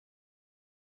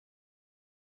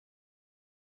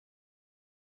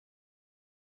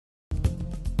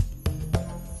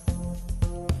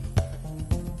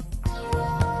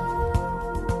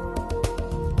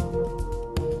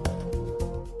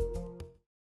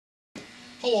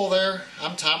Hello there,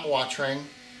 I'm Tom Wottreng.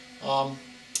 I'm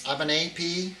an AP,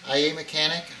 IA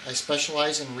mechanic. I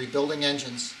specialize in rebuilding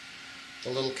engines.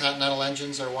 The little Continental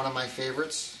engines are one of my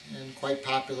favorites and quite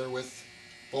popular with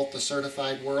both the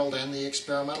certified world and the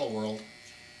experimental world.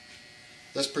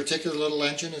 This particular little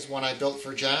engine is one I built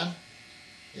for John.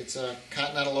 It's a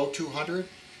Continental O-200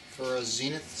 for a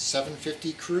Zenith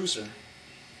 750 Cruzer.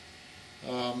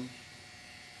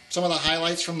 Some of the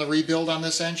highlights from the rebuild on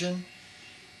this engine: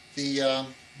 the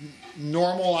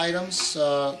normal items,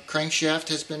 crankshaft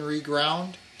has been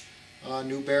reground,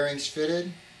 new bearings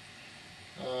fitted,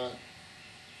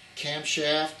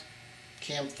 camshaft,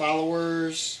 cam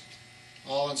followers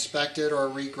all inspected or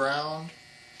reground,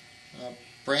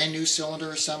 brand new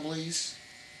cylinder assemblies,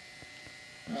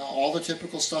 all the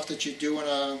typical stuff that you do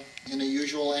in a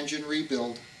usual engine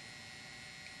rebuild.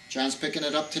 John's picking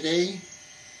it up today.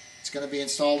 It's going to be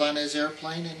installed on his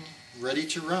airplane and ready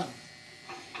to run.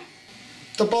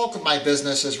 The bulk of my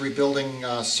business is rebuilding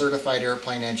certified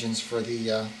airplane engines for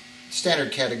the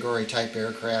standard category type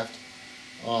aircraft.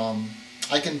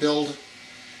 I can build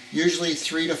usually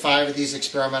 3 to 5 of these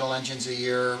experimental engines a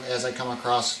year as I come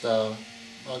across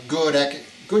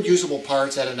good usable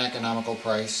parts at an economical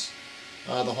price.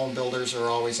 The home builders are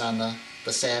always on the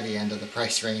savvy end of the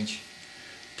price range.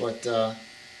 But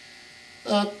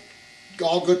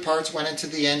all good parts went into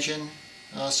the engine,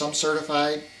 some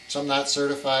certified, some not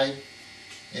certified,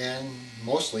 and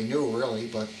mostly new really,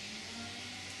 but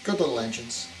good little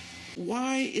engines.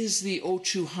 Why is the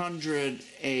O-200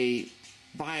 a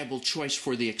viable choice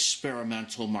for the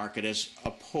experimental market as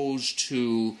opposed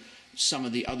to some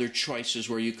of the other choices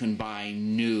where you can buy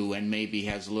new and maybe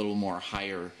has a little more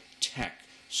higher tech,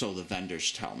 so the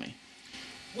vendors tell me?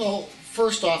 Well,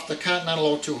 first off, the Continental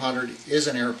O-200 is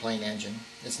an airplane engine.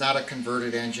 It's not a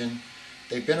converted engine.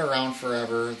 They've been around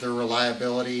forever. Their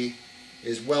reliability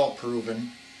is well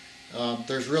proven.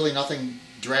 There's really nothing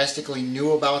drastically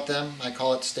new about them. I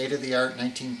call it state-of-the-art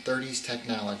 1930s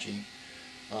technology.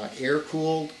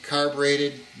 Air-cooled,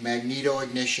 carbureted, magneto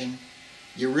ignition.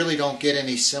 You really don't get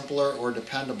any simpler or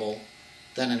dependable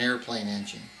than an airplane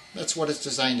engine. That's what it's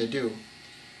designed to do.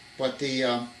 But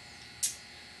the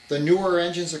newer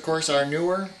engines, of course, are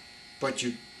newer, but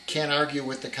you can't argue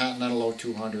with the Continental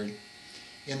O-200.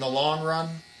 In the long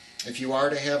run, if you are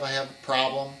to have a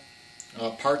problem,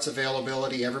 parts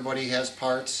availability, everybody has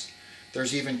parts.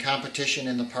 There's even competition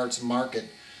in the parts market.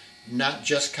 Not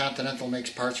just Continental makes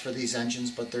parts for these engines,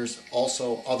 but there's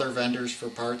also other vendors for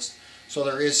parts. So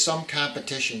there is some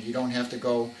competition. You don't have to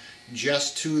go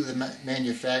just to the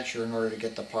manufacturer in order to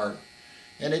get the part.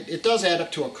 And it does add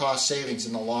up to a cost savings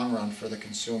in the long run for the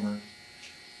consumer.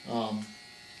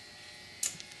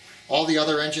 All the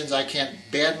other engines, I can't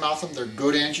badmouth them. They're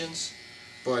good engines,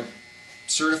 but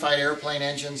certified airplane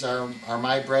engines are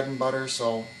my bread and butter,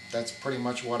 so that's pretty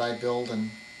much what I build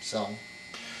and sell.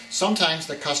 Sometimes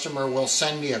the customer will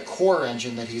send me a core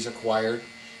engine that he's acquired,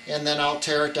 and then I'll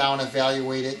tear it down,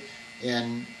 evaluate it,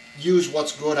 and use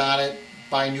what's good on it,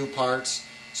 buy new parts.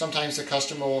 Sometimes the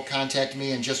customer will contact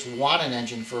me and just want an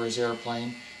engine for his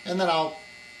airplane, and then I'll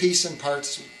piece and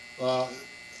parts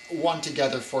one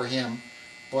together for him.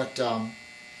 But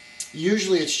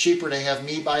usually it's cheaper to have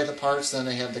me buy the parts than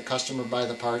to have the customer buy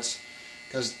the parts,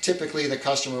 because typically the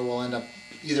customer will end up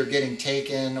either getting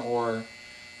taken or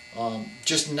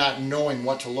just not knowing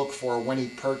what to look for when he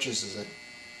purchases it.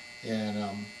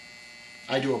 And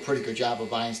I do a pretty good job of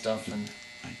buying stuff, and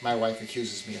my wife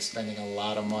accuses me of spending a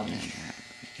lot of money.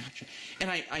 Gotcha. And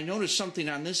I noticed something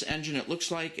on this engine. It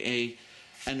looks like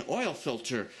an oil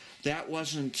filter. That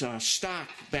wasn't stock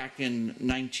back in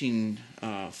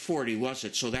 1940, was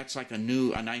it? So that's like a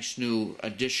nice new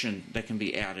addition that can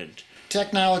be added.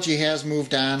 Technology has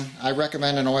moved on. I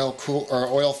recommend an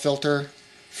oil filter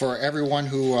for everyone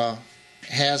who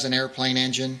has an airplane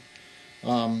engine.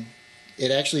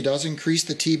 It actually does increase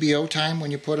the TBO time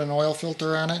when you put an oil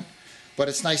filter on it, but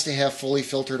it's nice to have fully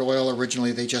filtered oil.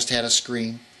 Originally they just had a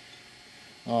screen.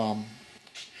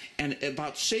 And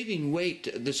about saving weight,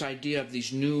 this idea of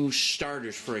these new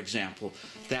starters, for example,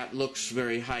 that looks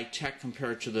very high-tech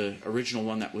compared to the original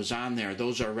one that was on there.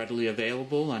 Those are readily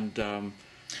available? And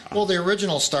well, the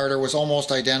original starter was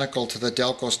almost identical to the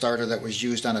Delco starter that was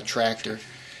used on a tractor.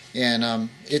 And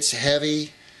it's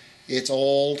heavy, it's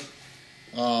old,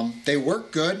 they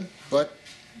work good, but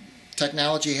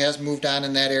technology has moved on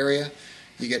in that area.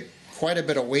 You get quite a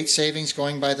bit of weight savings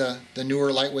going by the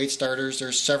newer lightweight starters.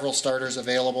 There's several starters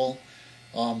available.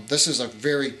 This is a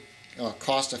very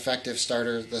cost-effective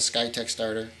starter, the SkyTech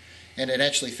starter, and it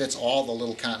actually fits all the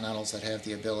little Continentals that have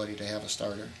the ability to have a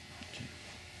starter.